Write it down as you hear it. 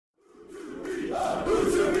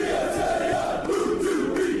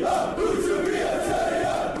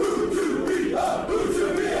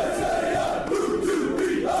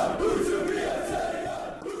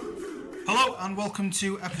welcome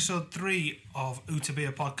to episode 3 of Who to Be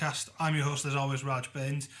a podcast. I'm your host, as always, Raj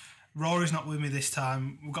Baines. Rory's not with me this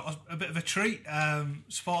time. We've got a bit of a treat.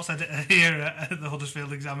 Sports editor here at the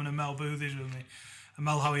Huddersfield Examiner, Mel Booth, is with me. And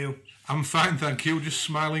Mel, how are you? I'm fine, thank you. Just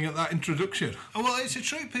smiling at that introduction. Oh, well, it's a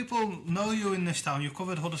treat. People know you in this town. You've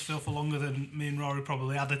covered Huddersfield for longer than me and Rory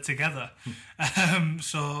probably added together.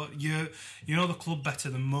 So you know the club better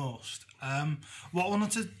than most. What I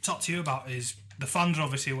wanted to talk to you about is the fans are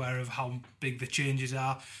obviously aware of how big the changes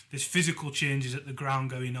are. There's physical changes at the ground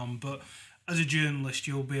going on, but as a journalist,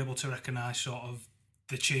 you'll be able to recognise sort of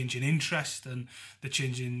the change in interest and the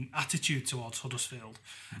change in attitude towards Huddersfield.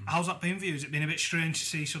 How's that been for you? Has it been a bit strange to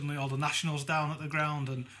see suddenly all the nationals down at the ground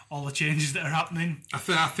and all the changes that are happening? I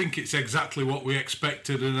think it's exactly what we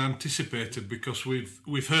expected and anticipated, because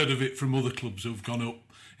we've heard of it from other clubs who've gone up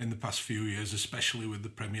in the past few years, especially with the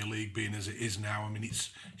Premier League being as it is now. I mean, it's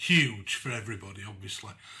huge for everybody,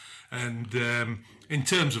 obviously. And in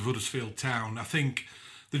terms of Huddersfield Town, I think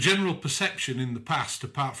the general perception in the past,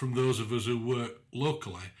 apart from those of us who work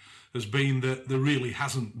locally, has been that there really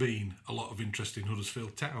hasn't been a lot of interest in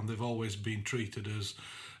Huddersfield Town. They've always been treated as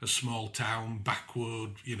a small town,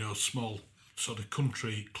 backward, small sort of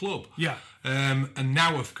country club. Yeah. And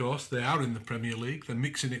now, of course, they are in the Premier League. They're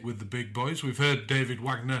mixing it with the big boys. We've heard David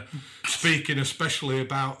Wagner speaking especially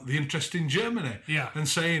about the interest in Germany. Yeah. And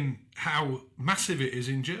saying how massive it is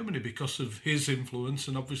in Germany because of his influence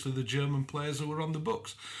and obviously the German players who were on the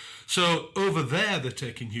books. So over there, they're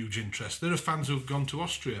taking huge interest. There are fans who've gone to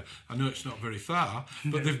Austria. I know it's not very far,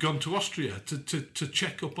 but they've gone to Austria to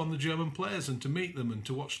check up on the German players and to meet them and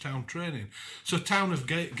to watch Town training. So Town have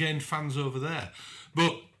gained fans over there.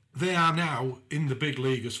 But they are now in the big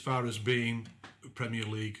league as far as being a Premier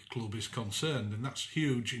League club is concerned. And that's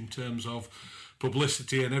huge in terms of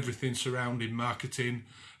publicity and everything surrounding marketing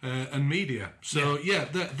and media. So,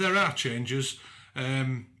 there are changes.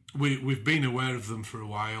 We've been aware of them for a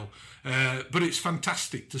while, but it's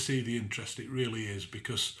fantastic to see the interest. It really is,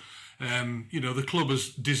 because the club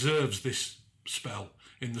deserves this spell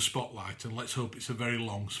in the spotlight, and let's hope it's a very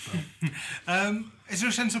long spell. Is there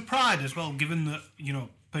a sense of pride as well, given that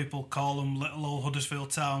people call them little old Huddersfield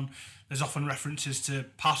Town? There's often references to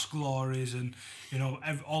past glories, and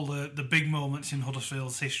all the big moments in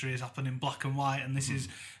Huddersfield's history has happened in black and white, and this is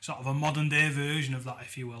sort of a modern day version of that,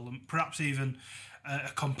 if you will, and perhaps even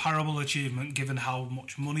a comparable achievement given how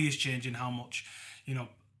much money is changing, how much,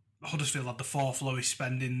 Huddersfield had the fourth lowest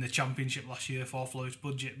spend in the Championship last year, fourth lowest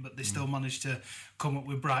budget, but they still managed to come up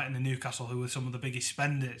with Brighton and Newcastle, who were some of the biggest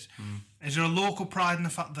spenders. Is there a local pride in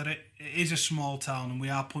the fact that it is a small town and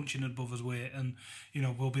we are punching above our weight, and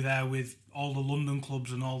we'll be there with all the London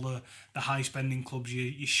clubs and all the high spending clubs,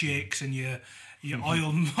 your sheikhs and your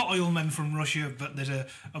oil men from Russia, but there's a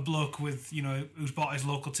bloke with who's bought his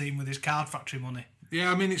local team with his card factory money? Yeah,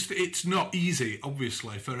 I mean, it's not easy,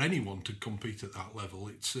 obviously, for anyone to compete at that level.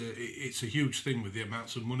 It's a huge thing with the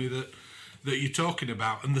amounts of money that you're talking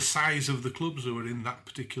about and the size of the clubs who are in that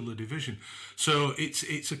particular division. So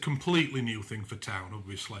it's a completely new thing for Town,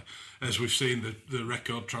 obviously. As we've seen, the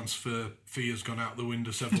record transfer fee has gone out the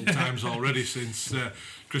window several times already since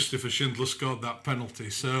Christopher Schindler scored that penalty.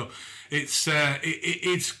 So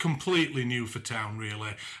it's completely new for Town,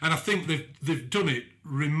 really. And I think they've done it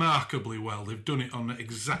remarkably well. They've done it on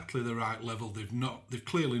exactly the right level. They're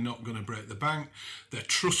clearly not going to break the bank. They're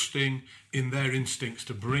trusting in their instincts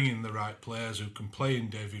to bring in the right players who can play in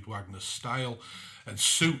David Wagner's style and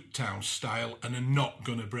suit Town's style, and are not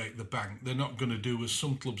going to break the bank. They're not going to do as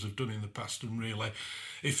some clubs have done in the past, and really,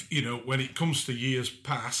 if when it comes to years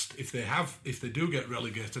past, if they do get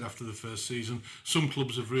relegated after the first season, some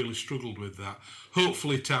clubs have really struggled with that.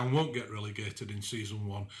 Hopefully Town won't get relegated in season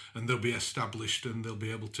 1, and they'll be established, and they'll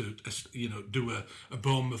be able to do a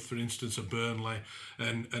Bournemouth, for instance, a Burnley,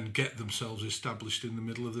 and get themselves established in the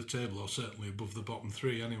middle of the table, or certainly above the bottom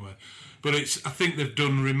 3 anyway. But I think they've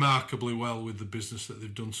done remarkably well with the business that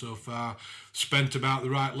they've done so far. Spent about the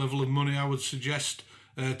right level of money, I would suggest,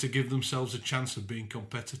 to give themselves a chance of being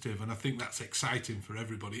competitive, and I think that's exciting for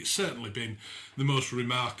everybody. It's certainly been the most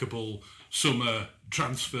remarkable summer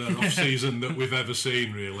transfer off-season that we've ever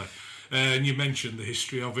seen, really. And you mentioned the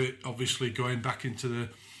history of it, obviously going back into the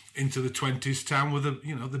 20s. Town were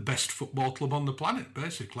the best football club on the planet,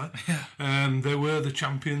 basically. Yeah. They were the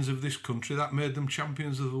champions of this country. That made them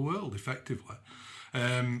champions of the world, effectively.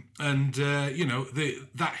 That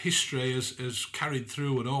history has carried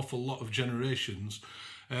through an awful lot of generations.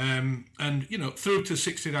 Through to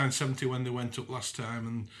 69, 70 when they went up last time,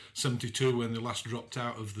 and 72 when they last dropped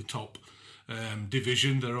out of the top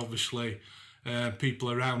division. There are obviously people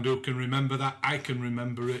around who can remember that. I can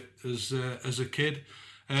remember it as a kid.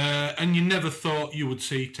 And you never thought you would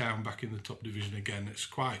see Town back in the top division again. It's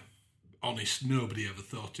quite honest, nobody ever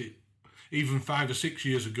thought it. Even 5 or 6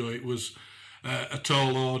 years ago, it was a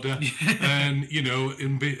tall order, and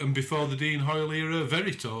and before the Dean Hoyle era, a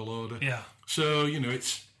very tall order. Yeah. So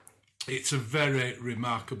it's a very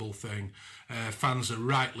remarkable thing. Fans are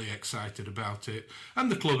rightly excited about it,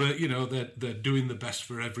 and the club are, they're doing the best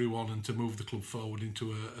for everyone and to move the club forward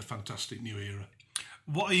into a fantastic new era.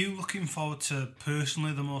 What are you looking forward to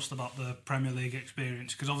personally the most about the Premier League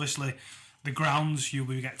experience? Because obviously the grounds you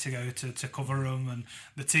will get to go to cover them, and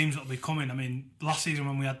the teams that will be coming. I mean, last season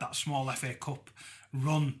when we had that small FA Cup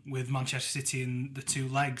run with Manchester City in the 2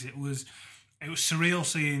 legs, it was surreal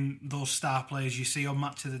seeing those star players you see on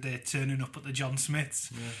Match of the Day turning up at the John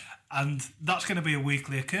Smiths. Yeah. And that's going to be a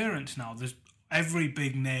weekly occurrence now. There's every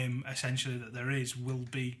big name essentially that there is will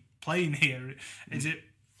be playing here. Is it,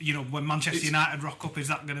 when Manchester United rock up, is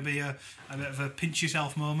that going to be a bit of a pinch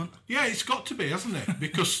yourself moment? Yeah, it's got to be, hasn't it?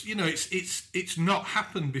 Because it's not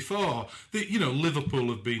happened before. Liverpool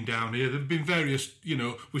have been down here. There've been various.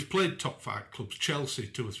 We've played top 5 clubs. Chelsea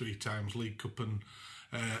 2 or 3 times, League Cup and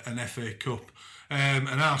an FA Cup, and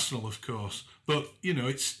Arsenal, of course. But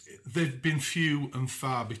they've been few and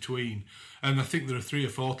far between. And I think there are 3 or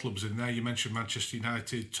 4 clubs in there. You mentioned Manchester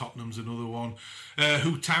United, Tottenham's another one,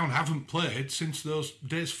 who Town haven't played since those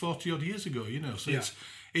days 40 odd years ago. So yeah.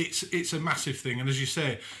 It's a massive thing. And as you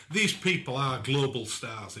say, these people are global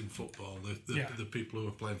stars in football. The people who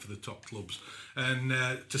are playing for the top clubs, and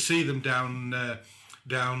to see them down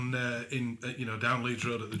Leeds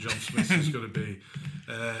Road at the John Smiths is going to be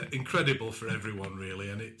incredible for everyone, really,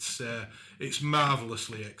 and it's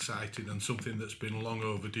marvellously exciting and something that's been long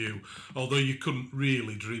overdue. Although you couldn't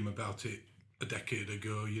really dream about it a decade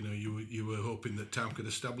ago, you were hoping that Town could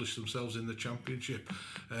establish themselves in the Championship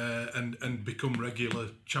and become regular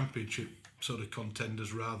Championship sort of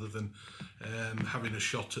contenders rather than having a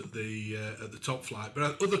shot at the top flight.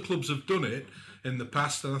 But other clubs have done it in the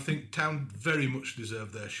past, and I think Town very much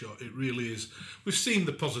deserve their shot. It really is. We've seen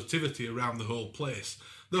the positivity around the whole place.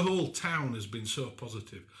 The whole town has been so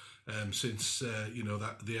positive since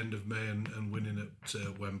the end of May and winning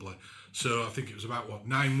at Wembley. So I think it was about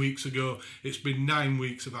 9 weeks ago. It's been 9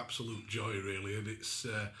 weeks of absolute joy, really, and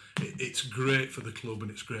it's great for the club and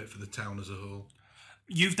it's great for the town as a whole.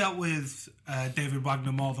 You've dealt with David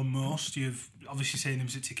Wagner more than most. You've obviously seen him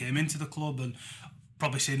since he came into the club and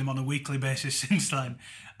probably seen him on a weekly basis since then.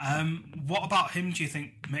 What about him do you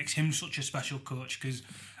think makes him such a special coach? Because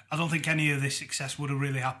I don't think any of this success would have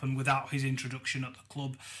really happened without his introduction at the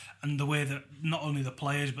club, and the way that not only the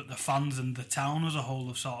players but the fans and the town as a whole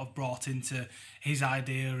have sort of brought into his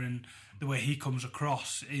idea, and the way he comes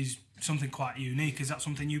across is something quite unique. Is that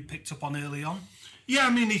something you picked up on early on? Yeah, I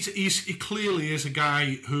mean, he clearly is a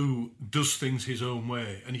guy who does things his own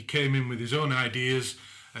way, and he came in with his own ideas.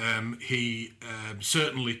 He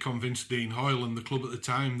certainly convinced Dean Hoyle and the club at the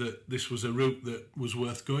time that this was a route that was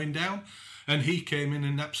worth going down, and he came in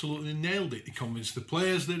and absolutely nailed it. He convinced the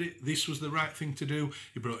players that this was the right thing to do.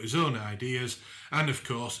 He brought his own ideas, and of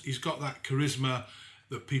course he's got that charisma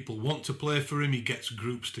that people want to play for him. He gets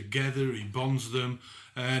groups together, he bonds them,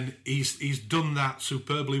 and he's done that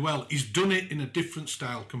superbly well. He's done it in a different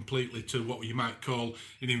style completely to what you might call,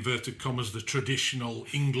 in inverted commas, the traditional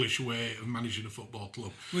English way of managing a football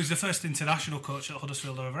club. Well, he's the first international coach that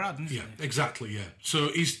Huddersfield have ever had, isn't he? Yeah, exactly, yeah. So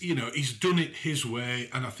he's done it his way,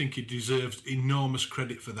 and I think he deserves enormous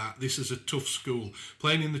credit for that. This is a tough school.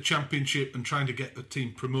 Playing in the Championship and trying to get a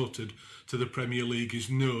team promoted to the Premier League is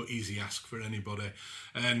no easy ask for anybody,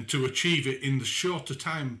 and to achieve it in as short a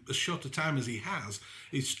time as he has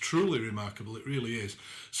is truly remarkable. It really is.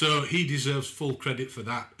 So he deserves full credit for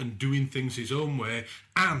that, and doing things his own way,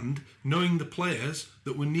 and knowing the players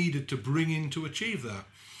that were needed to bring in to achieve that.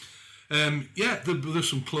 There's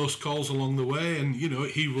some close calls along the way, and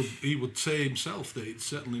he would say himself that it's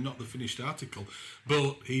certainly not the finished article,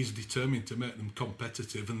 but he's determined to make them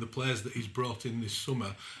competitive, and the players that he's brought in this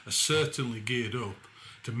summer are certainly geared up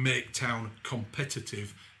to make Town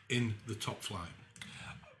competitive in the top flight.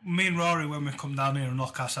 Me and Rory, when we come down here and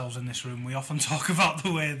lock ourselves in this room, we often talk about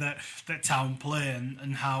the way that Town play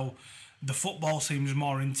and how the football seems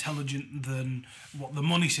more intelligent than what the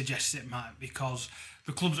money suggests it might, because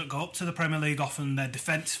the clubs that go up to the Premier League often, they're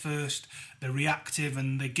defence first, they're reactive,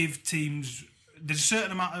 and they give teams... There's a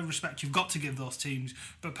certain amount of respect you've got to give those teams,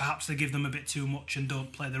 but perhaps they give them a bit too much and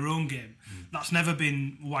don't play their own game. That's never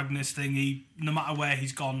been Wagner's thing. No matter where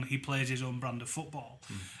he's gone, he plays his own brand of football.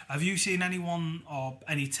 Have you seen anyone, or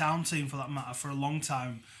any Town team for that matter, for a long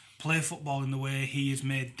time play football in the way he has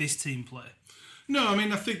made this team play? No, I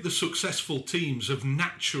mean, I think the successful teams have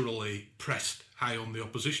naturally pressed high on the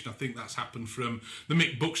opposition. I think that's happened from the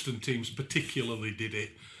Mick Buxton teams, particularly did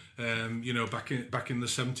it, back in the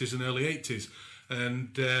 70s and early 80s.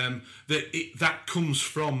 And that comes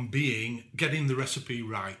from getting the recipe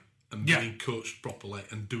right and being coached properly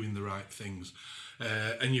and doing the right things.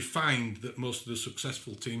 And you find that most of the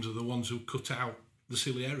successful teams are the ones who cut out the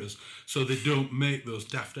silly errors, so they don't make those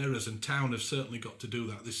daft errors. And Town have certainly got to do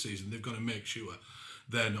that this season. They've got to make sure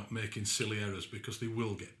they're not making silly errors, because they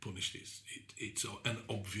will get punished. It's an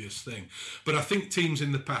obvious thing. But I think teams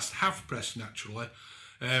in the past have pressed naturally,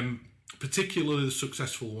 particularly the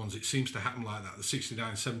successful ones. It seems to happen like that. The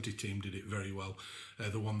 69-70 team did it very well,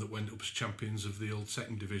 the one that went up as champions of the old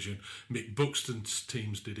second division. Mick Buxton's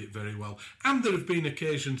teams did it very well. And there have been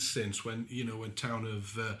occasions since when Town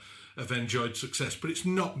have enjoyed success, but it's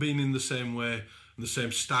not been in the same way, the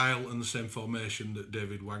same style and the same formation that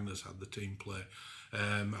David Wagner's had the team play.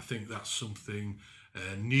 I think that's something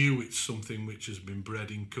new. It's something which has been bred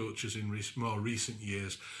in coaches in more recent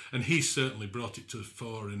years, and he's certainly brought it to the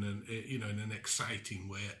fore in an exciting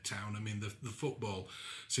way at Town. I mean, the football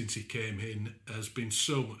since he came in has been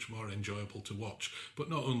so much more enjoyable to watch. But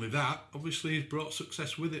not only that, obviously he's brought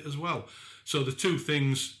success with it as well. So the two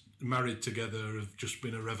things married together have just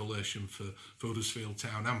been a revelation for Huddersfield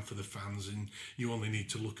Town and for the fans, and you only need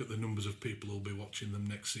to look at the numbers of people who'll be watching them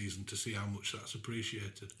next season to see how much that's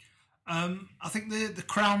appreciated. I think the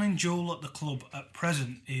crowning jewel at the club at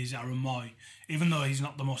present is Aaron Moy. Even though he's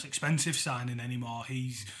not the most expensive signing anymore,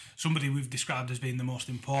 he's somebody we've described as being the most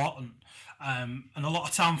important. And a lot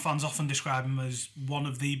of Town fans often describe him as one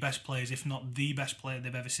of the best players, if not the best player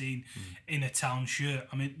they've ever seen in a Town shirt.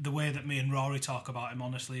 I mean, the way that me and Rory talk about him,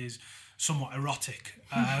 honestly, is somewhat erotic.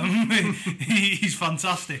 He's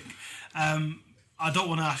fantastic. I don't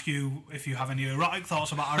want to ask you if you have any erotic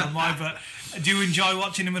thoughts about Aaron Moy, but do you enjoy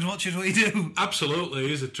watching him as much as we do? Absolutely,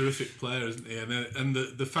 he's a terrific player, isn't he? And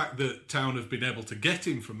the fact that Town have been able to get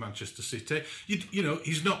him from Manchester City,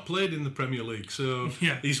 he's not played in the Premier League, so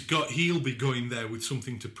he'll be going there with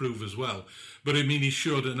something to prove as well. But I mean, he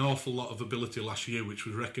showed an awful lot of ability last year, which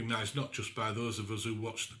was recognised not just by those of us who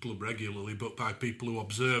watched the club regularly, but by people who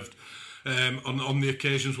observed. On the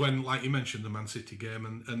occasions when, like you mentioned, the Man City game,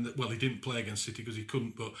 and he didn't play against City because he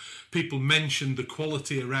couldn't, but people mentioned the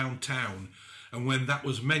quality around Town, and when that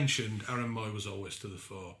was mentioned, Aaron Moy was always to the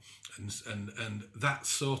fore, and that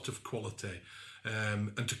sort of quality,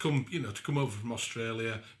 and to come over from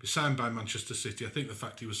Australia, be signed by Manchester City. I think the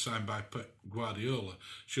fact he was signed by Pep Guardiola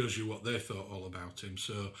shows you what they thought all about him.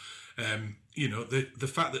 So,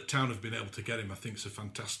 the fact that Town have been able to get him, I think, is a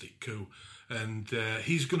fantastic coup. And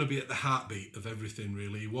he's going to be at the heartbeat of everything,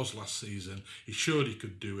 really. He was last season. He showed he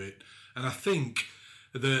could do it. And I think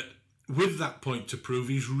that with that point to prove,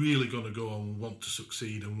 he's really going to go on and want to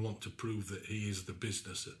succeed and want to prove that he is the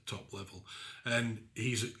business at top level. And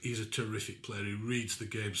he's a terrific player. He reads the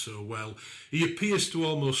game so well. He appears to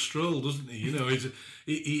almost stroll, doesn't he?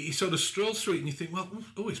 He sort of strolls through it and you think, well,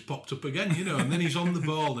 he's popped up again, and then he's on the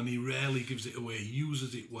ball and he rarely gives it away. He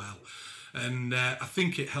uses it well. And I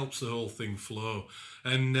think it helps the whole thing flow.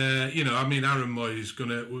 And, Aaron Moy is going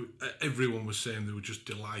to... Everyone was saying they were just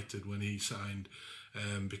delighted when he signed,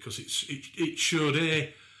 because it showed,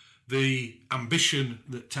 the ambition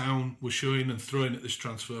that Town were showing and throwing at this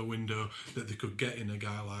transfer window, that they could get in a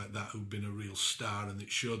guy like that who'd been a real star, and it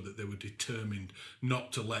showed that they were determined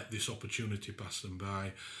not to let this opportunity pass them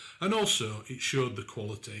by. And also, it showed the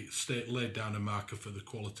quality. It laid down a marker for the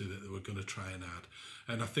quality that they were going to try and add.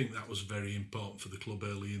 And I think that was very important for the club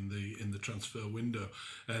early in the transfer window.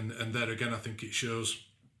 And there again, I think it shows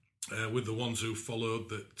with the ones who followed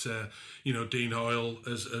that Dean Hoyle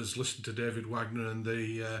has listened to David Wagner and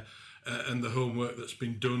the homework that's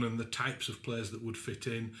been done and the types of players that would fit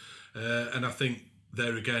in. And I think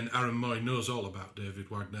there again, Aaron Moy knows all about David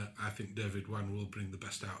Wagner. I think David Wagner will bring the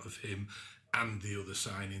best out of him and the other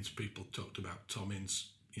signings. People talked about Tom Ince,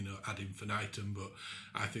 ad infinitum, but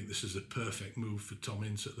I think this is a perfect move for Tom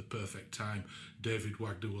Ince at the perfect time. David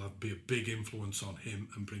Wagner will be a big influence on him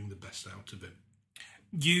and bring the best out of him.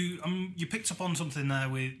 You picked up on something there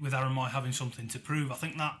with Aaron Moy having something to prove. I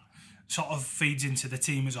think that sort of feeds into the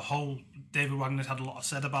team as a whole. David Wagner's had a lot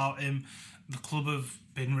said about him. The club have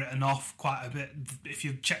been written off quite a bit. If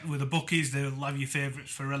you check with the bookies, they'll have your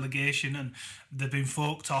favourites for relegation, and there've been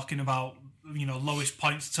folk talking about lowest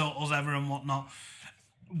points totals ever and whatnot.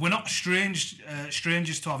 We're not strangers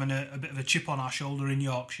to having a bit of a chip on our shoulder in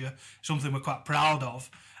Yorkshire, something we're quite proud of.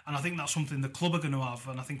 And I think that's something the club are going to have,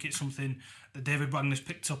 and I think it's something that David Wagner's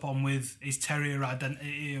picked up on with his terrier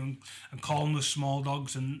identity and calling us small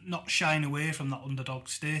dogs and not shying away from that underdog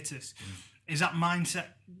status. is that mindset,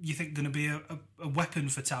 you think, going to be a weapon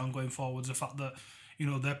for Town going forwards? The fact that, you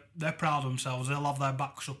know, they're proud of themselves, they'll have their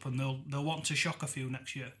backs up, and they'll want to shock a few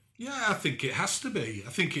next year. Yeah, I think it has to be.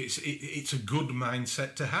 I think it's a good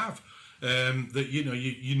mindset to have. That you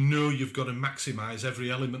know you've got to maximise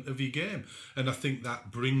every element of your game, and I think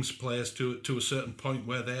that brings players to a certain point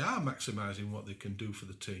where they are maximising what they can do for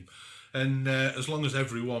the team. And as long as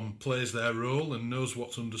everyone plays their role and knows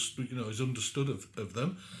what's is understood of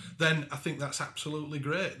them, then I think that's absolutely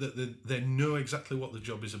great. That they know exactly what the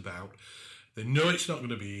job is about. They know it's not going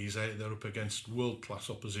to be easy. They're up against world-class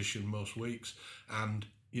opposition most weeks, and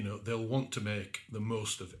they'll want to make the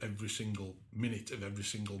most of every single minute of every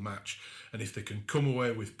single match. And if they can come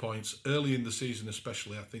away with points early in the season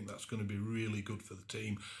especially, I think that's going to be really good for the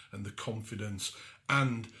team and the confidence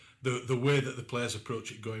and the way that the players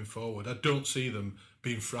approach it going forward. I don't see them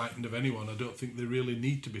being frightened of anyone. I don't think they really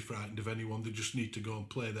need to be frightened of anyone. They just need to go and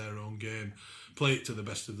play their own game, play it to the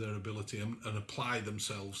best of their ability and apply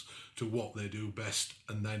themselves to what they do best,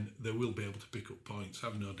 and then they will be able to pick up points. I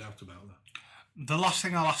have no doubt about that. The last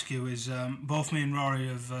thing I'll ask you is, both me and Rory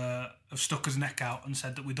have stuck his neck out and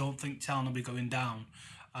said that we don't think Town will be going down.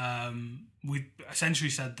 We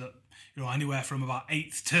essentially said that anywhere from about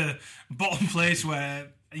 8th to bottom place, where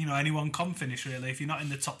anyone can finish really. If you're not in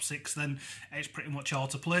the top 6, then it's pretty much all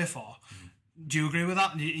to play for. Do you agree with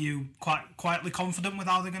that? Are you quite quietly confident with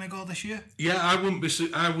how they're going to go this year? Yeah, I wouldn't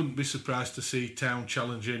be surprised to see Town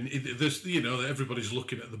challenging. There's everybody's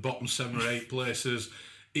looking at the bottom 7 or 8 places.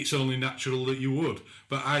 It's only natural that you would.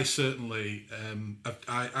 But I certainly,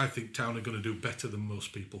 I think Town are going to do better than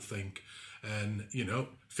most people think. And,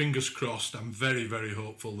 fingers crossed, I'm very, very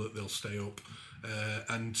hopeful that they'll stay up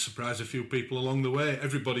and surprise a few people along the way.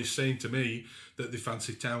 Everybody's saying to me that they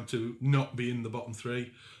fancy Town to not be in the bottom 3.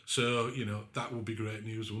 So, that would be great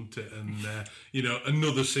news, wouldn't it? And,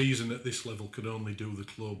 another season at this level could only do the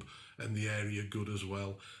club and the area good as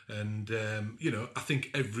well. And, I think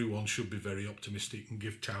everyone should be very optimistic and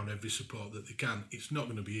give Town every support that they can. It's not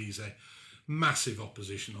going to be easy. Massive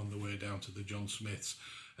opposition on the way down to the John Smiths.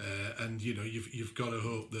 And, you've got to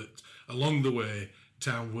hope that along the way,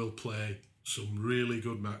 Town will play some really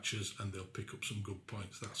good matches and they'll pick up some good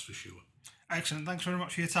points, that's for sure. Excellent. Thanks very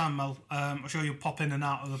much for your time, Mel. I'm sure you'll pop in and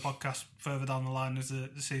out of the podcast further down the line as the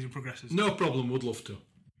season progresses. No problem, would love to.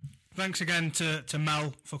 Thanks again to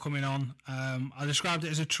Mel for coming on. I described it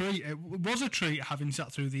as a treat. It was a treat having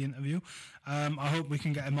sat through the interview. I hope we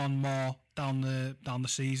can get him on more down the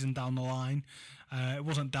season, down the line. It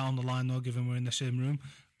wasn't down the line though, given we're in the same room.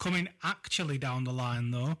 Coming actually down the line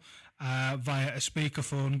though, via a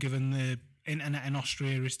speakerphone, given the internet in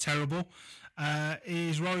Austria is terrible,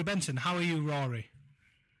 is Rory Benson. How are you, Rory?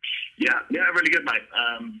 Yeah, really good, mate.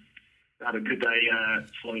 Had a good day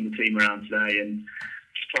following the team around today and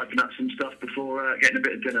just typing up some stuff before getting a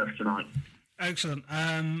bit of dinner tonight. Excellent.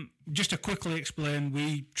 Just to quickly explain,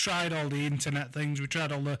 we tried all the internet things, we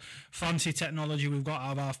tried all the fancy technology we've got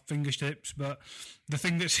out of our fingertips, but the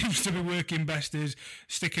thing that seems to be working best is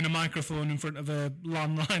sticking a microphone in front of a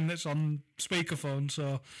landline that's on speakerphone.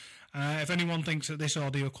 So if anyone thinks that this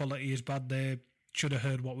audio quality is bad, they should have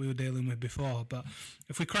heard what we were dealing with before. But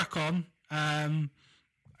if we crack on,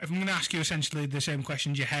 if I'm going to ask you essentially the same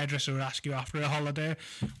questions your hairdresser would ask you after a holiday,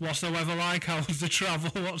 what's the weather like? How was the travel?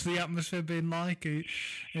 What's the atmosphere been like?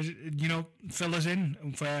 Fill us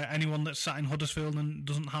in for anyone that's sat in Huddersfield and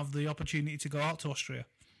doesn't have the opportunity to go out to Austria.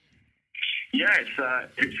 Yeah,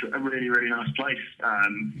 it's a really, really nice place.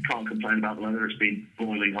 Can't complain about the weather. It's been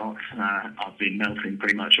boiling hot. I've been melting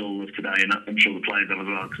pretty much all of today, and I'm sure the players have as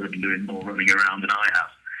well because they've been doing more running around than I have.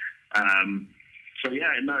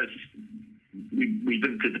 We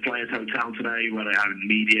visited the Players Hotel today where they had a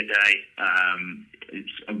media day.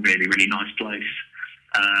 It's a really, really nice place.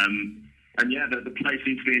 The place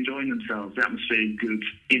seems to be enjoying themselves. The atmosphere is good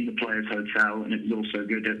in the Players Hotel, and it was also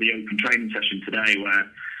good at the open training session today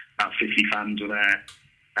where about 50 fans were there.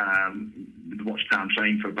 Watched Town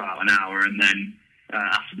train for about an hour, and then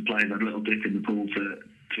after the players had a little dip in the pool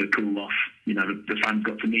to cool off. The fans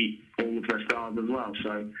got to meet all of their stars as well.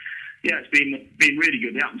 So, yeah, it's been really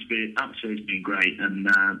good. The atmosphere's been great, and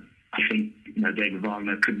I think David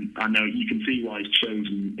Wagner I know you can see why he's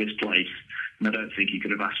chosen this place, and I don't think he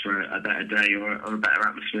could have asked for a better day or a better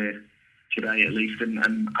atmosphere today, at least,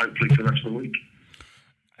 and hopefully for the rest of the week.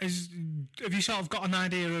 Have you sort of got an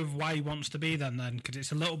idea of why he wants to be then? Because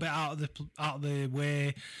it's a little bit out of the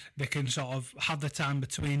way. They can sort of have the time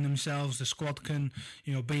between themselves. The squad can,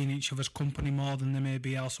 be in each other's company more than they may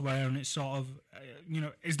be elsewhere. And it's sort of,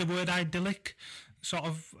 is the word idyllic sort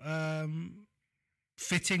of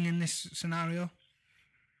fitting in this scenario?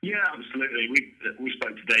 Yeah, absolutely. We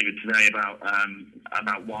spoke to David today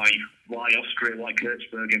about why Austria, why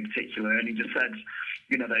Würzburg in particular, and he just said,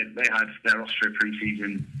 they had their Austria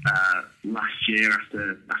pre-season last year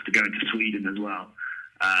after going to Sweden as well.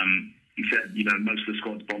 He said, most of the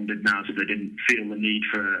squad's bonded now, so they didn't feel the need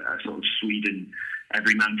for a sort of Sweden,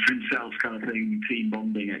 every man for himself kind of thing, team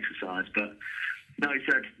bonding exercise. But no, he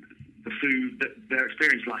said the food, their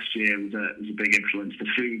experience last year was a big influence. The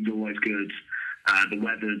food's always good. The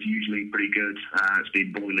weather's usually pretty good. It's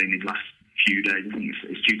been boiling these last few days. I think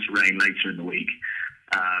it's due to rain later in the week.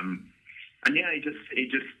 And yeah, he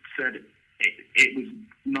just said it was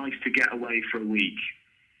nice to get away for a week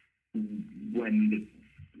when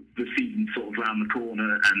the season's sort of round the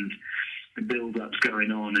corner and the build-up's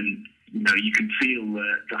going on, and you can feel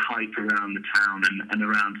the hype around the town and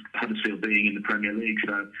around Huddersfield being in the Premier League.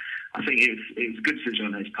 So I think it was a good decision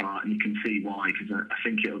on his part, and you can see why, because I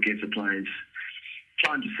think it'll give the players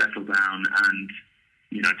time to settle down and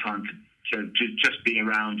time to just be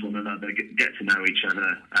around one another, get to know each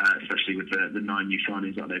other, especially with the 9 new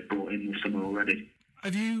signings that they've brought in this summer already.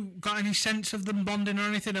 Have you got any sense of them bonding or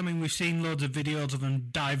anything? I mean, we've seen loads of videos of them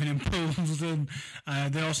diving in pools, and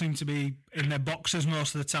they all seem to be in their boxers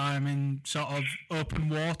most of the time in sort of open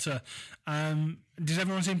water. Does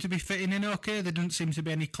everyone seem to be fitting in okay? There doesn't seem to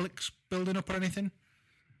be any cliques building up or anything?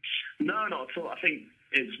 No, not at all. I think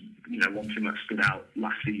it's one thing that stood out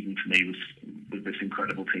last season to me was this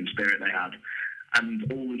incredible team spirit they had,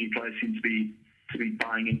 and all the new players seem to be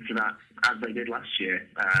buying into that as they did last year.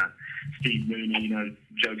 Steve Mooney,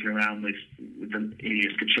 joking around with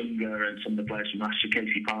Ilias Kachunga and some of the players from last year.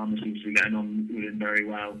 Casey Palmer seems to be getting on with him very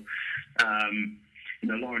well.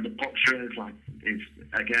 Lauren de Potra is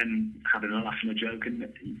again having a laugh and a joke. And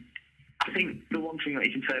I think the one thing that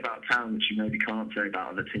you can say about Town, which you maybe can't say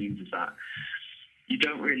about other teams, is that you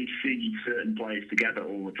don't really see certain players together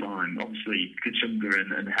all the time. Obviously,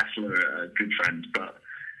 Kachunga and Hessler are good friends, but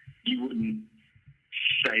you wouldn't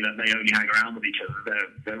say that they only hang around with each other.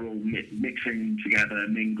 They're all mixing together,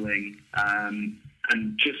 mingling,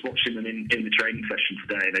 and just watching them in the training session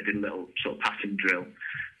today, they did a little sort of passing drill,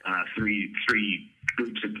 three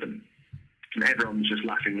groups of them, and everyone was just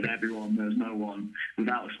laughing with everyone. There was no one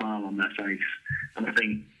without a smile on their face, and I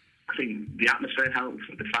think the atmosphere helps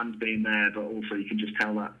with the fans being there, but also you can just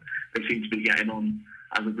tell that they seem to be getting on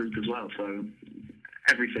as a group as well. So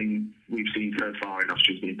everything we've seen so far in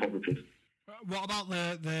Austria has been positive. What about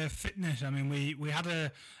the fitness? I mean, we had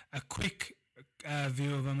a quick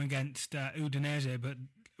view of them against Udinese, but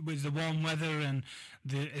with the warm weather and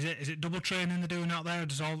is it double training they're doing out there?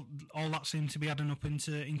 Does all that seem to be adding up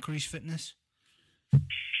into increased fitness?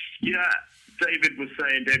 Yeah, David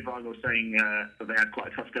Wagner was saying that they had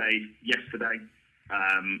quite a tough day yesterday.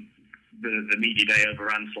 The media day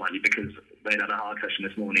overran slightly because they'd had a hard session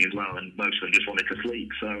this morning as well, and most of them just wanted to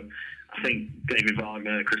sleep. So I think David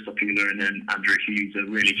Wagner, Christoph Euler, and then Andrew Hughes are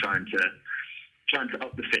really trying to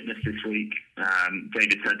up the fitness this week.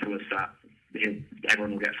 David said to us that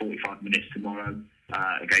everyone will get 45 minutes tomorrow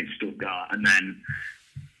against Stuttgart, and then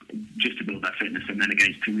just to build that fitness, and then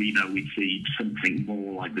against Torino we'd see something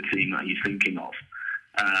more like the team that he's thinking of.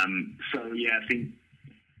 So yeah, I think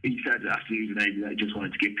he said after Udinese they just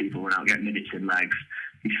wanted to give people without getting minutes in legs.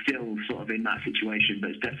 He's still sort of in that situation,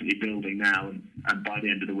 but it's definitely building now, and by the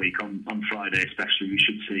end of the week, on Friday especially, we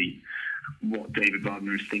should see what David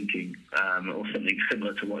Wagner is thinking, or something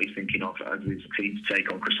similar to what he's thinking of as his team to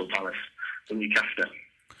take on Crystal Palace the week after.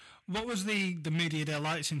 What was the media day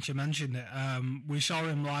like since you mentioned it? We saw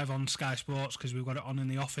him live on Sky Sports because we've got it on in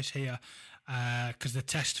the office here because the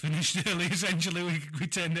test finished early. Essentially, we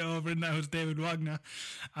turned it over and that was David Wagner.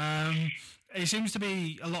 It seems to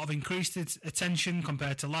be a lot of increased attention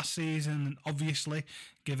compared to last season, obviously,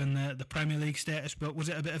 given the Premier League status. But was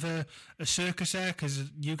it a bit of a circus there?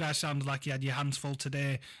 Because you guys sounded like you had your hands full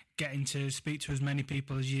today, getting to speak to as many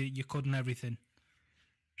people as you could and everything.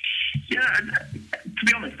 Yeah, to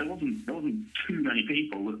be honest, there wasn't too many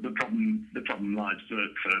people. The problem lies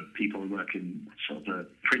for people who work in sort of the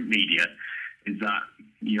print media is that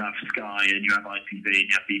you have Sky and you have ITV and you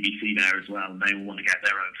have BBC there as well, and they all want to get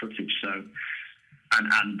their own footage. So,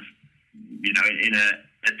 and in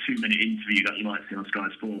a 2-minute interview that you might see on Sky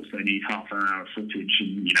Sports, they need half an hour of footage,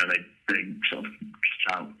 and they sort of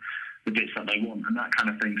cut out the bits that they want and that kind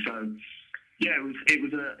of thing. So, yeah, it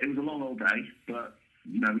was a long old day, but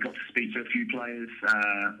we got to speak to a few players,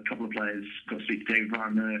 a couple of players. Got to speak to David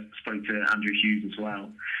Wagner, spoke to Andrew Hughes as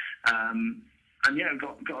well. And yeah,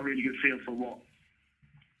 got a really good feel for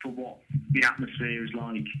what the atmosphere is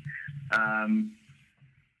like.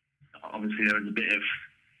 Obviously, there was a bit of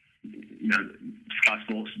Sky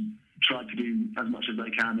Sports tried to do as much as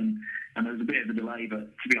they can, and there was a bit of a delay,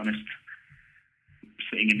 but to be honest,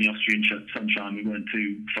 sitting in the Austrian sunshine, we weren't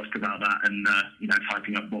too fussed about that, and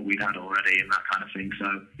typing up what we'd had already and that kind of thing. So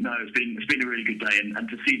no, it's been a really good day, and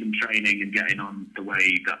to see them training and getting on the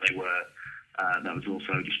way that they were, that was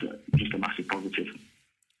also just a massive positive.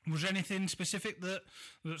 Was there anything specific that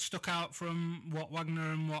stuck out from what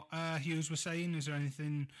Wagner and what Hughes were saying? Is there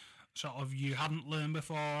anything sort of you hadn't learned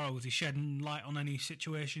before, or was he shedding light on any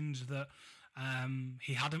situations that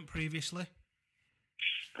he hadn't previously?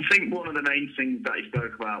 I think one of the main things that he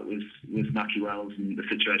spoke about was Naki Wells and the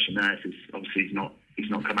situation there. Because obviously he's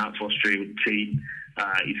not come out to Austria with the team.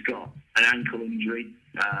 He's got an ankle injury.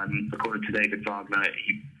 According to David Wagner,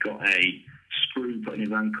 he got a screw put in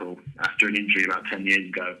his ankle after an injury about 10 years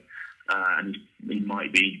ago, and he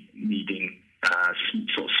might be needing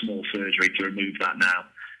sort of small surgery to remove that now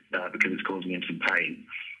because it's causing him some pain.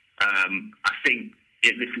 I think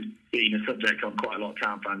this has been a subject on quite a lot of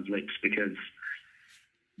Town fans' lips because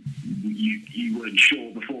you weren't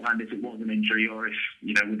sure beforehand if it was an injury or if,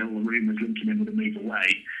 with all the rumours linking him with a move away,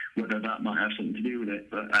 whether that might have something to do with it.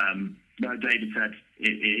 But no, David said it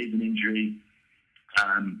is an injury.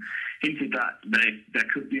 Hinted that there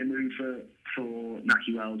could be a move for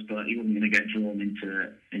Naki Wells, but he wasn't going to get drawn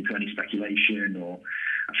into any speculation. Or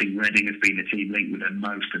I think Reading has been the team linked with him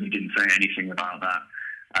most, and he didn't say anything about that.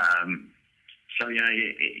 So yeah,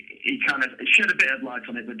 he kind of shed a bit of light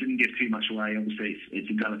on it, but didn't give too much away. Obviously, it's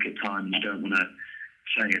a delicate time, and you don't want to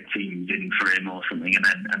say a team's in for him or something, and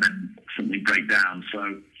then something break down. So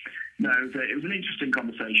no, it was an interesting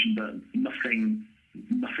conversation, but nothing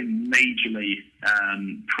majorly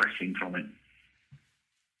pressing from it.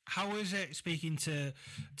 How is it speaking to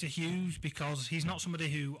Hughes? Because he's not somebody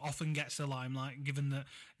who often gets the limelight, given that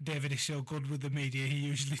David is so good with the media. He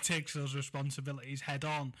usually takes those responsibilities head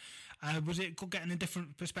on. Was it good getting a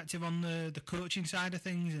different perspective on the coaching side of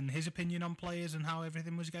things and his opinion on players and how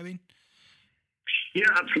everything was going? Yeah,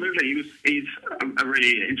 absolutely. He's a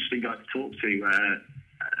really interesting guy to talk to,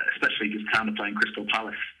 especially because Town are playing Crystal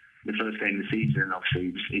Palace the first game of the season, and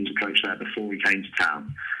obviously he was a coach there before he came to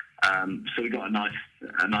Town. So we got a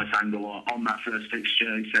nice angle on that first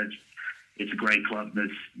fixture. He said it's a great club.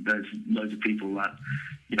 There's loads of people that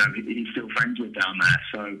he's still friends with down there.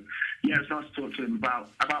 So yeah, it's nice to talk to him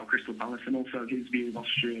about Crystal Palace and also his view of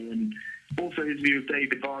Austria and also his view of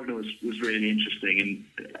David Wagner was really interesting.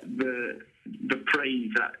 And the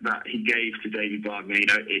praise that he gave to David Wagner,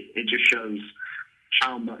 it just shows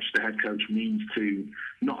how much the head coach means to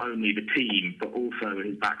not only the team but also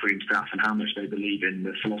his backroom staff and how much they believe in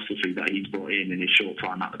the philosophy that he's brought in his short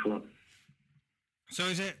time at the club. So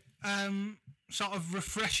is it sort of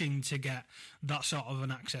refreshing to get that sort of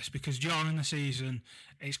an access? Because during the season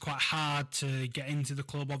it's quite hard to get into the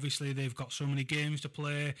club. Obviously they've got so many games to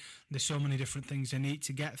play, there's so many different things they need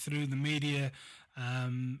to get through. The media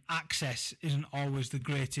access isn't always the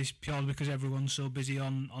greatest, purely because everyone's so busy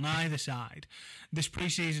on either side. This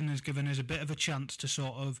pre-season has given us a bit of a chance to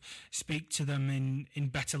sort of speak to them in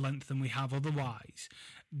better length than we have otherwise.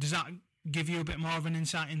 Does that give you a bit more of an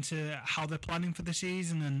insight into how they're planning for the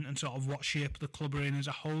season and sort of what shape the club are in as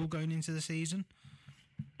a whole going into the season?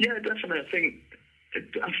 Yeah, definitely.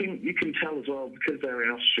 I think you can tell as well because they're in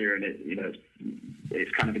Austria and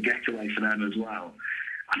it's kind of a getaway for them as well.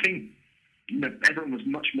 I think everyone was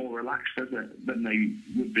much more relaxed than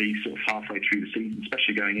they would be sort of halfway through the season,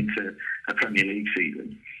 especially going into a Premier League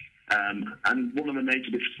season. And one of the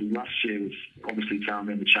major differences last year was obviously Town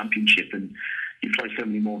in the Championship, and you play so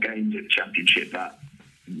many more games at the Championship that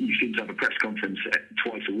you seem to have a press conference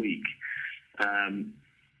twice a week. And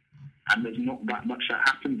there's not that much that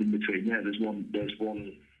happens in between. Yeah, there's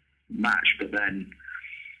one match, but then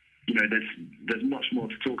there's much more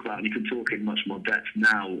to talk about, and you can talk in much more depth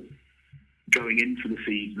now going into the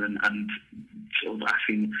season and sort of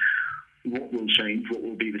asking what will change, what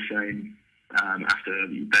will be the same after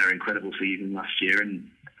their incredible season last year. And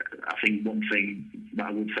I think one thing that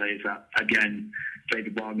I would say is that, again,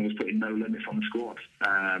 David Wagner was putting no limits on the squad.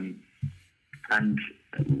 And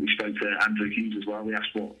we spoke to Andrew Hughes as well. We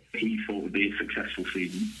asked what he thought would be a successful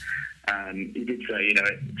season. He did say,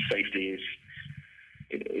 safety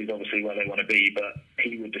is obviously where they want to be, but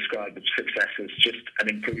he would describe the success as just an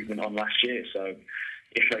improvement on last year. So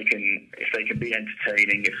if they can be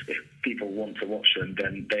entertaining, if people want to watch them,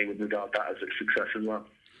 then they would regard that as a success as well.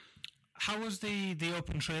 How was the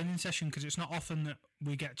open training session? Because it's not often that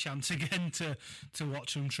we get a chance again to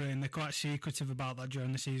watch them train. They're quite secretive about that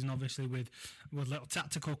during the season, obviously with little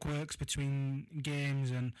tactical quirks between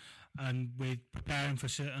games and with preparing for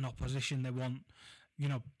certain opposition. They want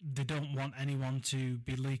they don't want anyone to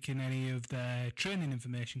be leaking any of their training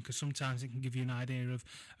information, because sometimes it can give you an idea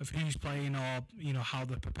of who's playing or, how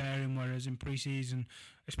they're preparing, whereas in pre-season,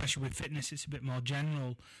 especially with fitness, it's a bit more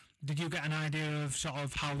general. Did you get an idea of sort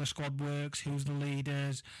of how the squad works, who's the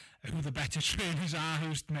leaders, who the better trainers are,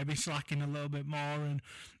 who's maybe slacking a little bit more, and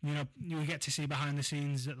you get to see behind the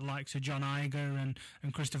scenes that the likes of John Iger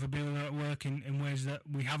and Christopher Buehler at work in ways that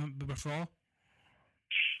we haven't before?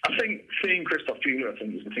 I think seeing Christoph Buehler, I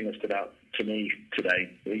think, was the thing that stood out to me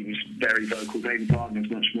today. He was very vocal. David Gardner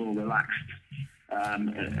was much more relaxed.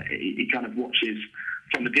 He kind of watches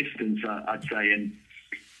from a distance, I'd say, and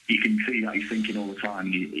you can see that he's thinking all the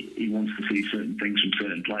time. He wants to see certain things from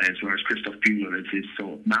certain players, whereas Christoph Buehler is his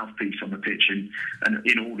sort of mouthpiece on the pitch and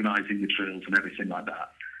in organising the drills and everything like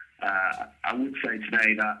that. I would say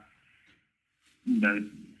today that,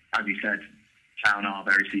 as you said, Town are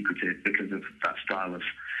very secretive because of that style of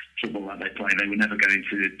football that they play. They were never going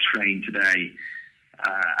to train today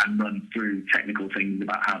and run through technical things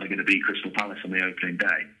about how they're going to beat Crystal Palace on the opening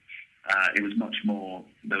day. It was much more,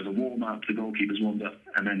 there was a warm-up, the goalkeepers warmed up,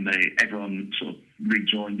 and then everyone sort of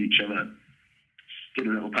rejoined each other, did a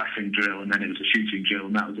little passing drill, and then it was a shooting drill,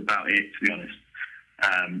 and that was about it, to be honest.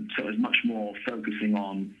 So it was much more focusing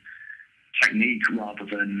on technique rather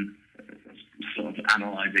than sort of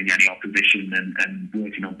analysing any opposition and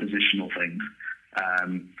working on positional things.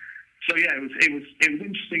 So yeah, it was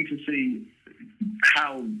interesting to see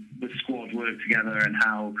how the squad worked together and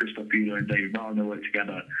how Christoph Buehler and David Wagner worked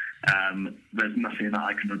together. There's nothing that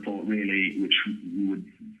I can report really which would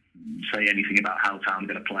say anything about how Town are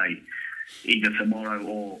going to play either tomorrow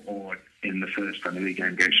or in the first Premier League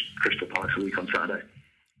game against Crystal Palace a week on Saturday.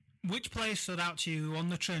 Which players stood out to you on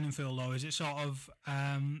the training field, though? Is it sort of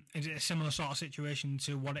is it a similar sort of situation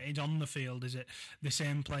to what it is on the field? Is it the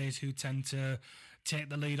same players who tend to take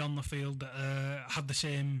the lead on the field that have the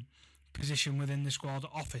same position within the squad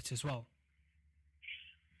off it as well?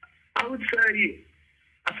 I would say,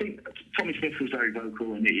 I think Tommy Smith was very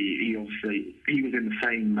vocal, and he obviously was in the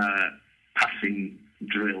same passing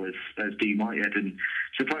drill as Dean Whitehead, and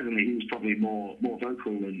surprisingly he was probably more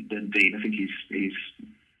vocal than Dean. I think his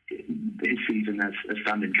season as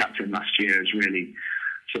standing captain last year has really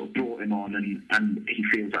sort of brought him on, and he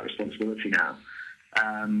feels that responsibility now.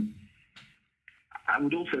 I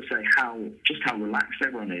would also say how relaxed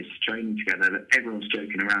everyone is training together, that everyone's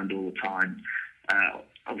joking around all the time.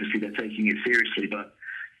 Obviously they're taking it seriously, but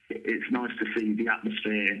it's nice to see the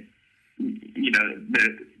atmosphere,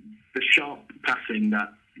 the sharp passing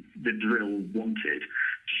that the drill wanted,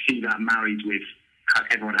 to see that married with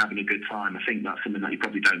everyone having a good time. I think that's something that you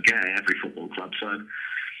probably don't get at every football club. So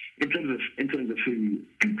in terms of who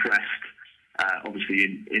impressed,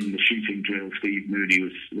 obviously in the shooting drill, Steve Mooney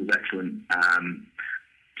was excellent.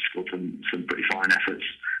 Scored some pretty fine efforts.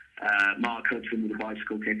 Mark Hudson with a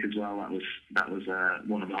bicycle kick as well. That was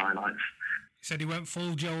one of the highlights. He said he went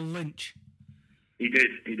full Joel Lynch. He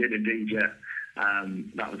did indeed. Yeah,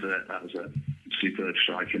 that was a superb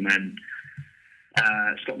strike. And then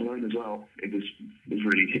Scott Malone as well. It was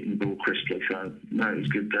really hitting the ball crisply. So no, it was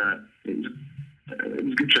good. It was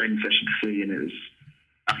a good training session to see, and it was.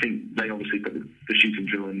 I think they obviously put the shooting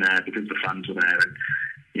drill in there because the fans were there,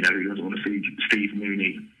 and who doesn't want to see Steve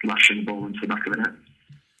Mooney lashing the ball into the back of the net.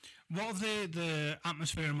 What have the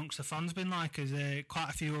atmosphere amongst the fans been like? Is there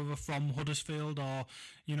quite a few over from Huddersfield, or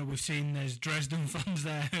we've seen there's Dresden fans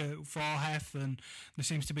there for Hef, and there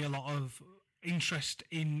seems to be a lot of interest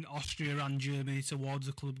in Austria and Germany towards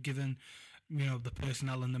the club, given the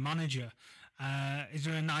personnel and the manager. Is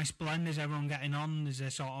there a nice blend? Is everyone getting on? Is there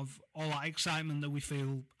sort of all that excitement that we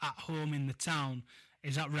feel at home in the town?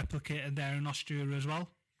 Is that replicated there in Austria as well?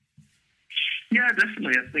 Yeah,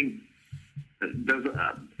 definitely. I think there's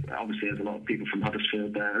obviously a lot of people from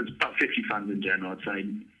Huddersfield there. There's about 50 fans in general. I'd say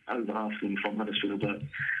over half of them from Huddersfield, but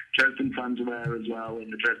Dresden fans are there as well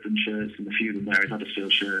in the Dresden shirts, and a few of them there in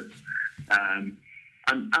Huddersfield shirts. And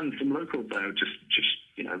some locals there just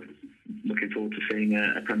looking forward to seeing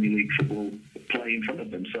a Premier League football play in front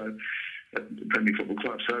of them. So Premier League football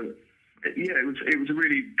club. So yeah, it was a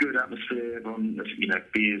really good atmosphere. Everyone,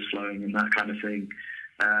 beers flowing and that kind of thing.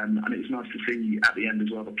 And it was nice to see at the end as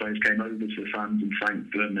well, the players came over to the fans and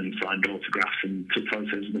thanked them and signed autographs and took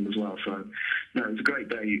photos of them as well. So no, it was a great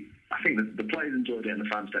day. I think the players enjoyed it and the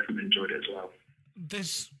fans definitely enjoyed it as well.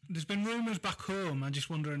 There's been rumours back home. I'm just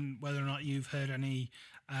wondering whether or not you've heard any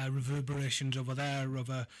reverberations over there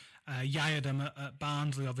of Yadam at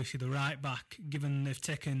Barnsley, obviously the right back. Given they've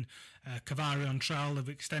taken Cavari on trial, they've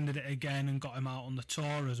extended it again and got him out on the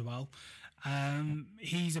tour as well.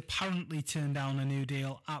 He's apparently turned down a new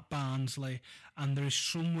deal at Barnsley, and there is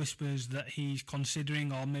some whispers that he's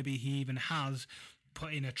considering, or maybe he even has,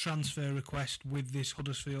 put in a transfer request with this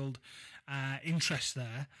Huddersfield interest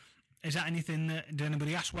there. Is that anything that, did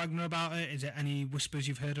anybody ask Wagner about it? Is there any whispers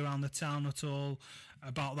you've heard around the town at all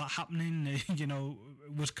about that happening?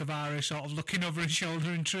 Was Cavara sort of looking over his shoulder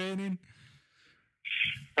in training?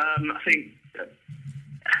 I think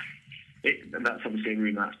that's obviously a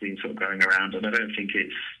rumour that's been sort of going around, and I don't think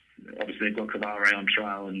it's, obviously they've got Cavara on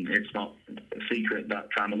trial, and it's not a secret that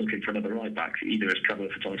Town are looking for another right back, either as cover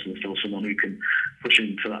for Tyson or someone who can push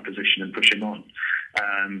into that position and push him on.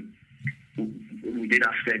 We did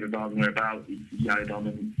ask David Wagner about Yadon,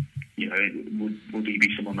 and would he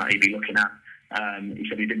be someone that he'd be looking at. He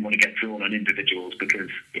said he didn't want to get drawn on individuals, because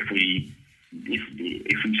if we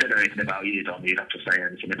said anything about Yadon, he'd have to say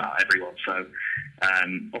anything about everyone. So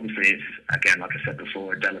obviously it's, again, like I said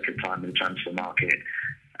before, a delicate time in the transfer market.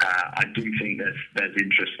 I do think there's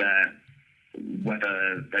interest there.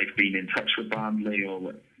 Whether they've been in touch with Barnsley or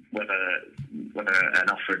whether an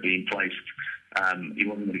offer had been placed, he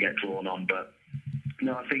wasn't going to get drawn on. But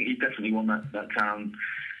no, I think he's definitely one that Town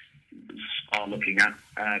are looking at.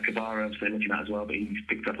 Cavara, obviously, they're looking at as well, but he's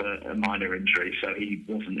picked up a minor injury, so he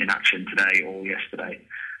wasn't in action today or yesterday.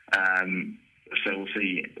 So we'll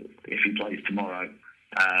see if he plays tomorrow.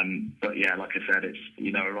 But yeah, like I said, it's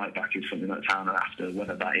a right back is something that Town are after,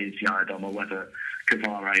 whether that is Yadom or whether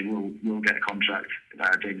Cavara will get a contract.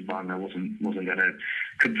 David Wagner wasn't going to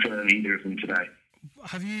confirm either of them today.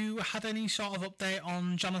 Have you had any sort of update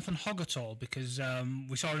on Jonathan Hogg at all? Because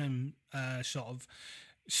we saw him sort of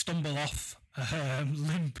stumble off,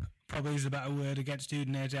 limp probably is a better word, against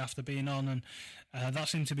Udinese after being on, and that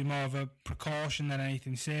seemed to be more of a precaution than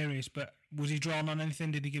anything serious. But was he drawn on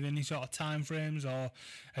anything? Did he give any sort of time frames, or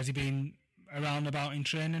has he been around about in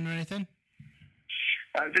training or anything?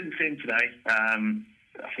 I didn't see him today.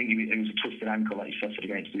 I think it was a twisted ankle that he suffered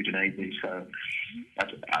against Udinese, so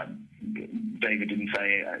David didn't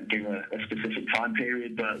say give a specific time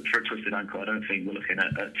period, but for a twisted ankle I don't think we're looking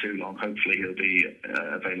at too long. Hopefully he'll be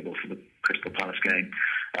available for the Crystal Palace game.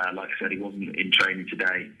 Like I said, he wasn't in training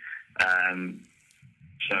today,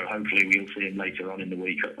 so hopefully we'll see him later on in the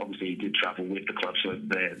week. Obviously he did travel with the club, so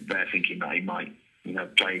they're thinking that he might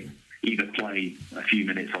play a few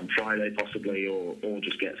minutes on Friday possibly, or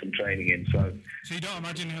just get some training in. So you don't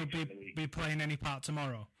imagine he'll be playing any part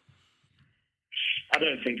tomorrow? I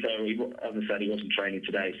don't think so. As I said, he wasn't training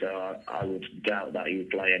today, so I would doubt that he would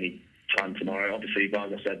play any time tomorrow. Obviously,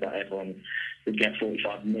 Wagner said that everyone would get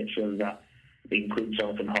 45 minutes, whether that includes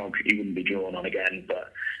Jonathan Hogg, he wouldn't be drawn on again,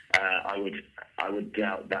 but I would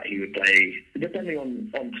doubt that he would play, depending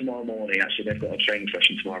on tomorrow morning. Actually, they've got a training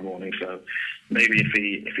session tomorrow morning, so maybe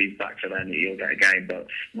if he's back for then, he'll get a game. But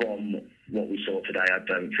from what we saw today, I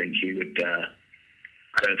don't think he would. I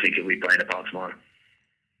don't think he'll be playing a part tomorrow.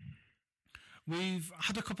 We've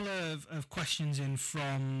had a couple of questions in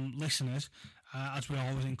from listeners. As we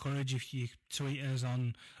always encourage, if you tweet us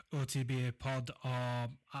on OTBApod or at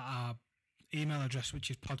our email address, which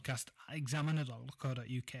is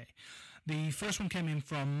podcast@examiner.co.uk. The first one came in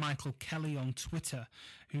from Michael Kelly on Twitter,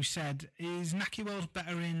 who said, is Nahki Wells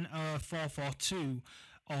better in a 4-4-2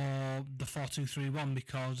 or the 4-2-3-1?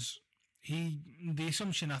 Because the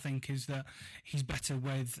assumption, I think, is that he's better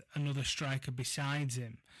with another striker besides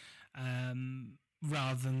him,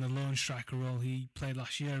 rather than the lone striker role he played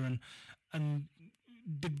last year. And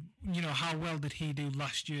how well did he do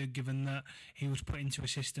last year, given that he was put into a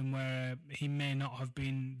system where he may not have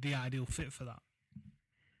been the ideal fit for that?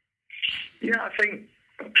 Yeah, I think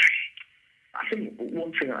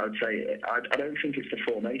one thing I would say, I don't think it's the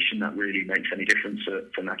formation that really makes any difference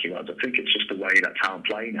for Nahki Wells. I think it's just the way that Town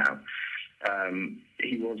play now.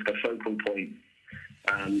 He was the focal point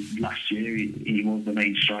last year. He was the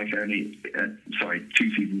main striker, and 2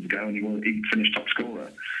 seasons ago, and he finished top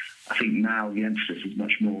scorer. I think now the emphasis is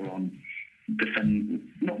much more on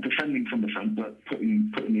not defending from the front, but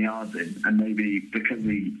putting the yards in. And maybe because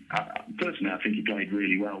personally, I think he played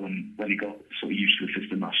really well when he got sort of used to the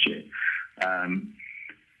system last year.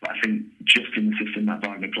 But I think just in the system that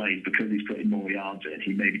Wagner plays, because he's putting more yards in,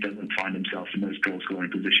 he maybe doesn't find himself in those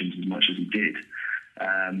goal-scoring positions as much as he did.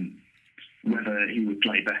 Whether he would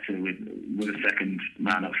play better with a second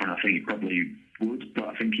man up front, I think he probably would, but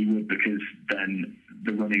I think he would because then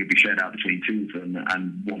the running would be shared out between two of them,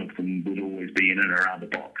 and one of them would always be in and around the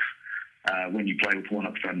box. When you play with one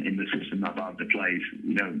up front in the system that Wagner plays,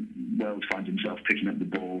 Wells finds himself picking up the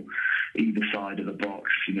ball either side of the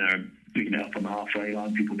box, picking it up on the halfway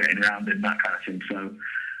line, people getting around him, that kind of thing. So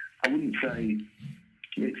I wouldn't say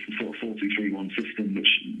it's the sort of 4-2-3-1 system,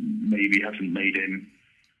 which maybe hasn't made him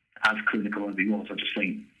as clinical as he was. I just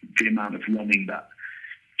think the amount of running that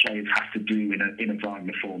players have to do in a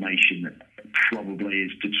Wagner formation probably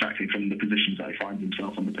is detracting from the positions that he finds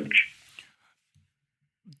himself on the pitch.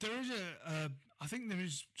 There is I think there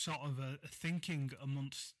is sort of a thinking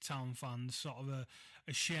amongst Town fans, sort of a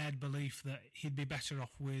shared belief that he'd be better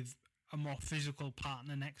off with a more physical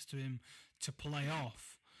partner next to him to play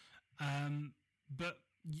off. But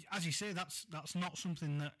as you say, that's not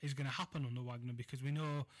something that is going to happen under Wagner, because we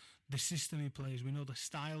know the system he plays, we know the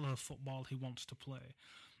style of football he wants to play,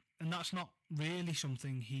 and that's not really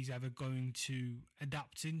something he's ever going to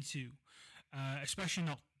adapt into, especially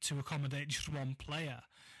not to accommodate just one player.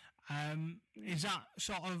 Is that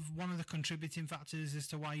sort of one of the contributing factors as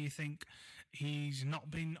to why you think he's not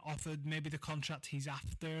been offered maybe the contract he's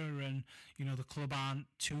after, and the club aren't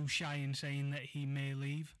too shy in saying that he may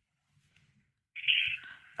leave?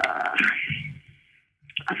 I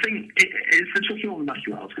think it's a tricky one with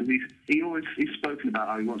Matthew Wells, because he's spoken about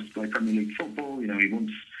how he wants to play Premier League football. He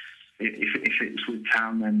wants, if it's with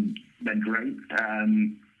Town, then great.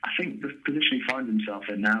 I think the position he finds himself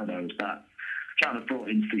in now, though, is that Town have brought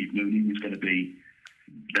in Steve Mooney, who's going to be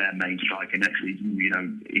their main striker next season.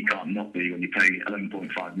 He can't not be when you pay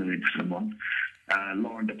 11.5 million for someone.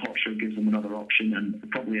 Lauren De Pocher gives them another option, and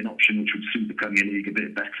probably an option which would suit the Premier League a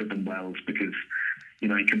bit better than Wells, because he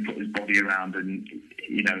can put his body around, and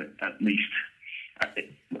at least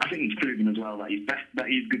I think he's proven as well that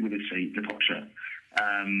he's good with his feet, De Pocher.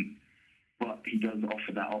 But he does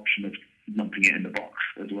offer that option of lumping it in the box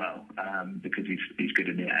as well, because he's good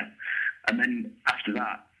in the air. And then after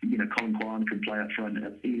that, Colin Kwan can play up front.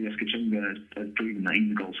 Elias Kachunga has proven that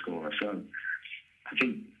he's a goal scorer. So I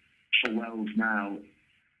think for Wells now,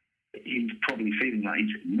 he's probably feeling that he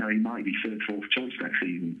might be third, fourth choice next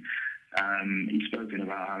season. He's spoken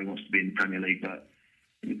about how he wants to be in the Premier League, but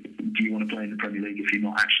do you want to play in the Premier League if you're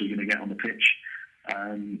not actually going to get on the pitch?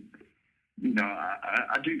 I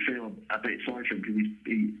do feel a bit sorry for him, because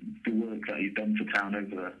the work that he's done for Town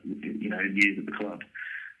over years at the club,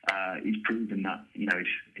 he's proven that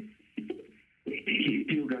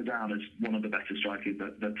he'll go down as one of the better strikers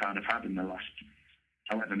that Town have had in the last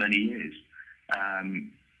however many years.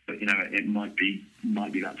 But it might be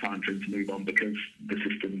that time for him to move on, because the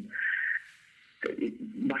system.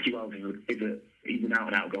 Matthew Wells he's an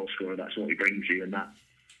out-and-out goal scorer. That's what he brings you, and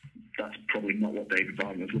that's probably not what David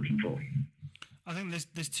Wagner's looking for. I think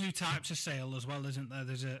there's two types of sale as well, isn't there?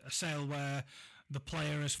 There's a sale where the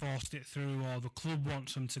player has forced it through, or the club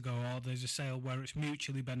wants them to go, or there's a sale where it's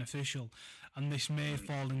mutually beneficial, and this may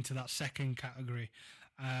fall into that second category.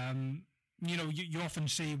 You often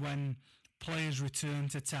see when players return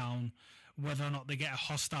to Town, whether or not they get a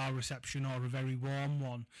hostile reception or a very warm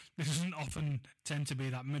one. There doesn't often tend to be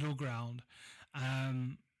that middle ground.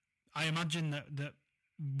 I imagine that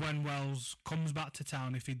when Wells comes back to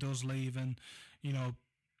Town, if he does leave, and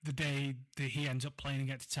the day that he ends up playing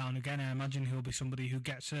against Town again, I imagine he'll be somebody who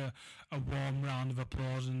gets a warm round of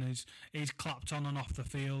applause and is clapped on and off the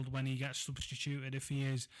field when he gets substituted, if he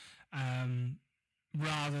is,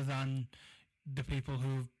 rather than the people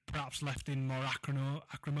who've perhaps left in more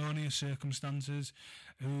acrimonious circumstances,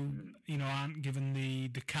 who aren't given the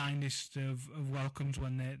kindest of welcomes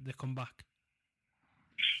when they come back.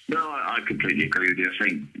 No, I completely agree with you. I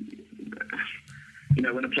think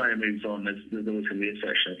when a player moves on, there's always going to be a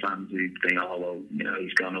section of fans who think, oh well,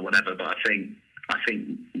 he's gone or whatever. But I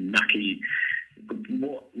think Naki,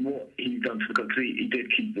 what he's done for the club, because he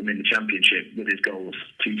did keep them in the Championship with his goals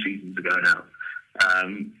 2 seasons ago now.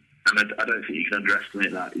 And I don't think you can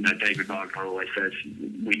underestimate that. David Wagner always says,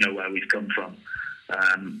 we know where we've come from.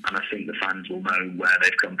 And I think the fans will know where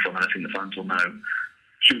they've come from, and I think the fans will know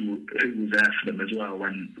who was there for them as well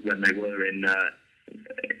when they were in a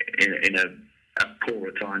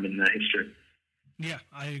poorer time in their history. Yeah,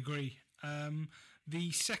 I agree.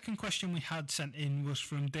 The second question we had sent in was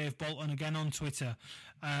from Dave Bolton, again on Twitter,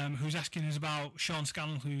 who's asking us about Sean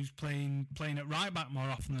Scannell, who's playing at right back more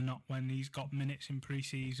often than not when he's got minutes in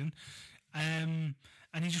pre-season. And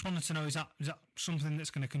he just wanted to know, is that something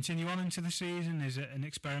that's going to continue on into the season? Is it an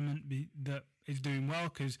experiment that is doing well?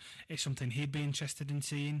 Because it's something he'd be interested in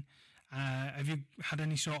seeing. Have you had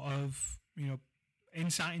any sort of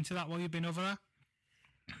insight into that while you've been over there?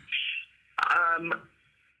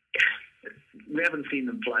 We haven't seen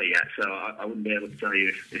them play yet, so I wouldn't be able to tell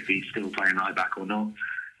you if he's still playing right back or not.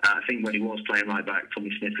 I think when he was playing right back,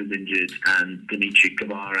 Tommy Smith was injured and Dimitri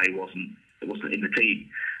Kavare wasn't in the team.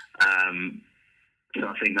 So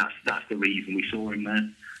I think that's the reason we saw him there.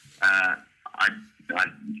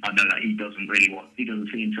 I know that he doesn't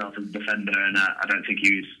see himself as a defender, and I don't think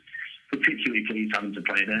he was particularly pleased having to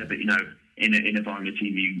play there. But in a Varna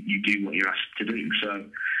team, you do what you're asked to do. So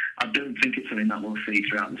I don't think it's something that we'll see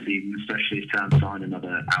throughout the season, especially if Town sign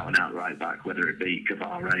another out-and-out right-back, whether it be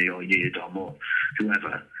Cavare or Yeardom or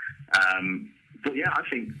whoever. But yeah, I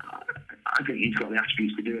think he's got the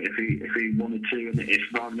attributes to do it if he wanted to, and if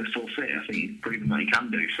Varna saw fit, I think he's proven that he can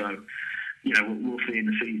do. So, we'll see in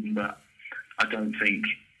the season, but I don't think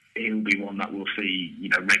he'll be one that we'll see,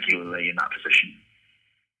 regularly in that position.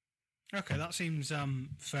 Okay, that seems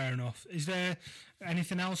fair enough. Is there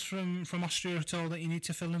anything else from Austria at all that you need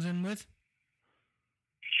to fill us in with?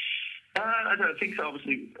 I don't think so.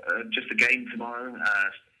 Obviously, just a game tomorrow,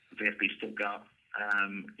 VfB Stuttgart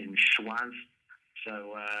in Schwaz.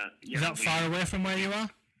 So, is that far away from where you are?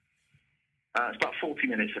 It's about 40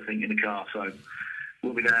 minutes, I think, in the car. So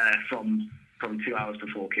we'll be there from probably 2 hours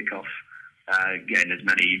before kickoff, getting as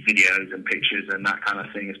many videos and pictures and that kind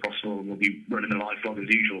of thing as possible. We'll be running a live vlog as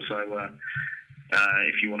usual. So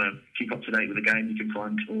if you want to keep up to date with the game, you can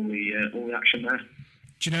find all the action there.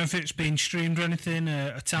 Do you know if it's been streamed or anything?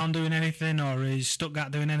 A Town doing anything, or is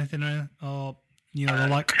Stuttgart doing anything, or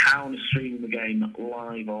like Town is streaming the game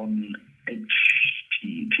live on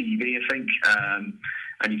HTTV, I think,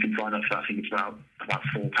 and you can sign up for, I think it's about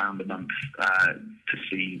 £4 a month to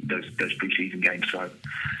see those pre-season games. So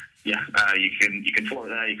yeah, you can follow it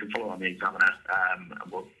there. You can follow it on the Examiner, and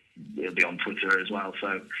it'll be on Twitter as well.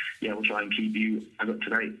 So yeah, we'll try and keep you as up to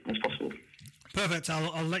date as possible. Perfect.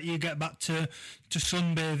 I'll let you get back to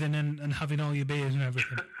sunbathing and having all your beers and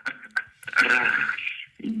everything.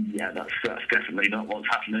 Yeah, that's definitely not what's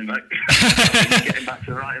happening, mate. Getting back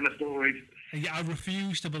to writing the stories. Yeah, I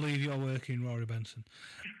refuse to believe you're working, Rory Benson.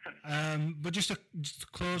 But just to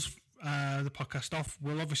close the podcast off,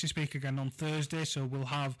 we'll obviously speak again on Thursday, so we'll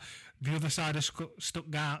have the other side of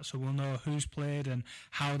Stuttgart, so we'll know who's played and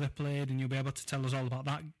how they played, and you'll be able to tell us all about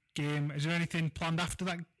that game. Is there anything planned after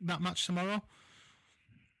that match tomorrow?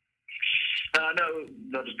 No,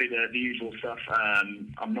 that'll just be the usual stuff.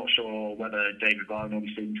 I'm not sure whether David Varn will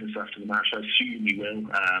be speaking to us after the match. I assume he will.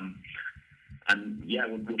 And yeah,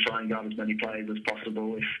 we'll try and grab as many players as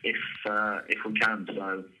possible if we can.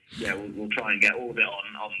 So yeah, we'll try and get all of it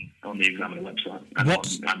on the Examiner website and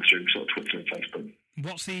through sort of Twitter and Facebook.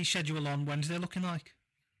 What's the schedule on Wednesday looking like?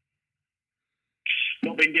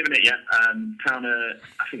 Not been given it yet. Town,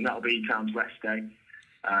 I think that'll be Town's rest day.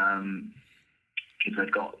 Because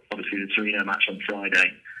they've got obviously the Torino match on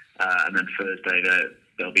Friday, and then Thursday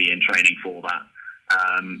they'll be in training for that.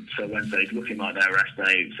 So Wednesday's looking like their rest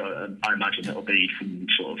day. So I imagine it'll be some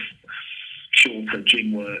sort of shorter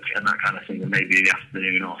gym work and that kind of thing, and maybe the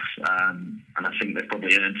afternoon off. And I think they've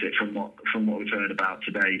probably earned it from what we've heard about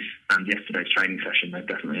today's and yesterday's training session. They've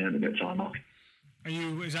definitely earned a bit of time off.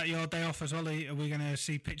 Is that your day off as well? Are we going to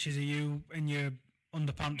see pictures of you in your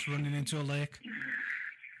underpants running into a lake?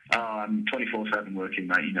 Oh, I'm 24/7 working,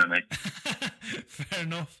 mate. You know me. Fair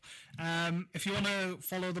enough. If you want to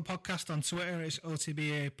follow the podcast on Twitter, it's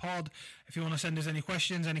OTBA Pod. If you want to send us any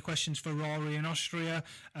questions for Rory in Austria,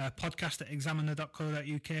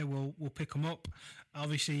 podcast@examiner.co.uk, we'll pick them up.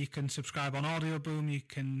 Obviously, you can subscribe on Audio Boom, you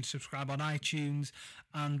can subscribe on iTunes,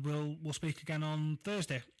 and we'll speak again on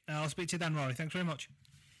Thursday. I'll speak to you then, Rory. Thanks very much.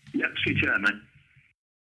 Ja, speak to you then, man.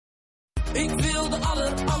 Ik wil de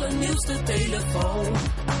allernieuwste telefoon,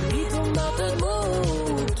 niet omdat het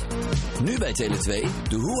moet. Nu bij Tele2,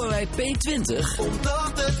 de Huawei P20.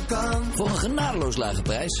 Omdat het kan. Voor een genadeloos lage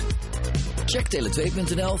prijs. Check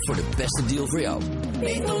tele2.nl voor de beste deal voor jou.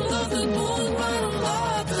 Niet omdat het moet, maar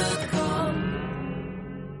omdat het kan.